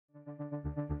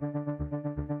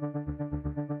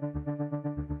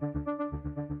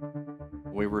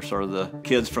were sort of the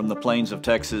kids from the plains of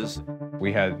Texas.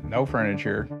 We had no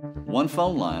furniture. One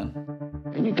phone line.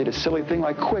 And you did a silly thing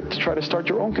like quit to try to start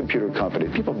your own computer company.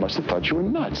 People must have thought you were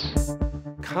nuts.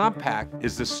 Compaq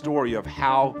is the story of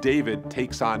how David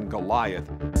takes on Goliath.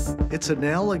 It's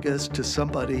analogous to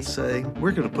somebody saying,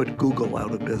 we're going to put Google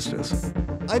out of business.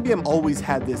 IBM always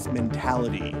had this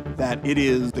mentality that it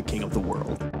is the king of the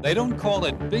world. They don't call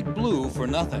it Big Blue for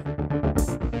nothing.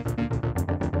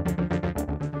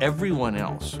 Everyone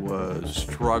else was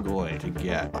struggling to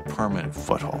get a permanent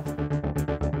foothold.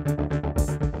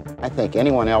 I think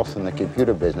anyone else in the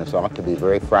computer business ought to be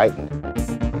very frightened.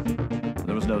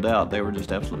 There was no doubt they were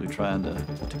just absolutely trying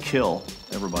to kill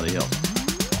everybody else.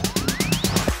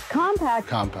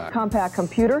 Compaq. Compaq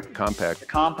computer. Compaq. The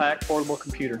Compaq portable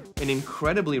computer. An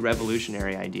incredibly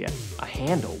revolutionary idea. A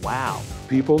handle, wow.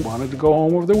 People wanted to go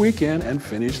home over the weekend and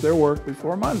finish their work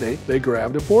before Monday. They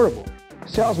grabbed a portable.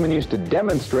 Salesmen used to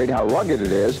demonstrate how rugged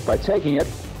it is by taking it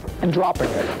and dropping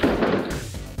it.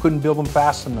 Couldn't build them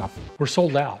fast enough. We're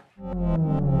sold out.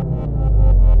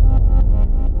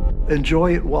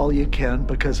 Enjoy it while you can,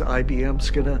 because IBM's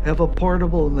going to have a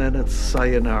portable and then it's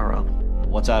sayonara.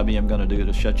 What's IBM going to do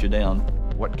to shut you down?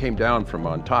 What came down from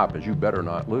on top is you better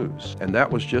not lose. And that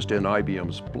was just in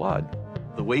IBM's blood.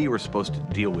 The way you were supposed to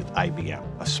deal with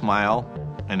IBM, a smile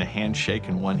and a handshake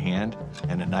in one hand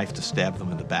and a knife to stab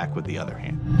them in the back with the other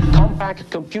hand. Compaq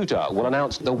Computer will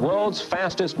announce the world's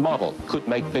fastest model. Could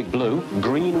make Big Blue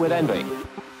green with envy.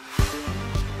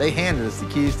 They handed us the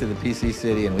keys to the PC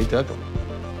City and we took them.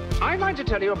 I'd like to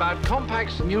tell you about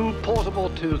Compaq's new portable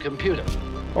 2 computer.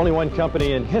 Only one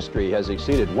company in history has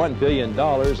exceeded $1 billion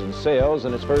in sales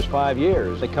in its first 5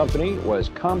 years. The company was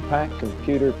Compaq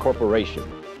Computer Corporation.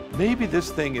 Maybe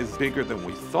this thing is bigger than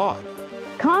we thought.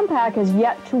 Compaq has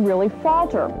yet to really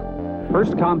falter.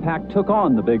 First, Compaq took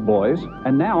on the big boys,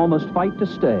 and now must fight to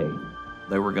stay.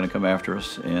 They were going to come after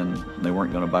us, and they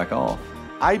weren't going to back off.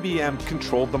 IBM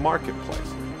controlled the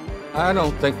marketplace. I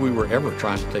don't think we were ever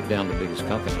trying to take down the biggest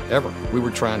company, ever. We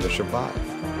were trying to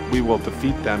survive. We will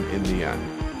defeat them in the end.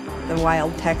 The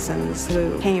wild Texans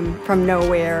who came from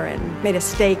nowhere and made a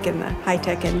stake in the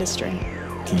high-tech industry.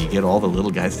 Can you get all the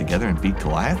little guys together and beat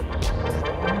Goliath?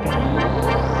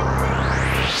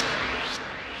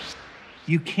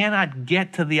 You cannot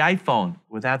get to the iPhone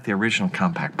without the original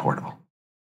Compaq portable.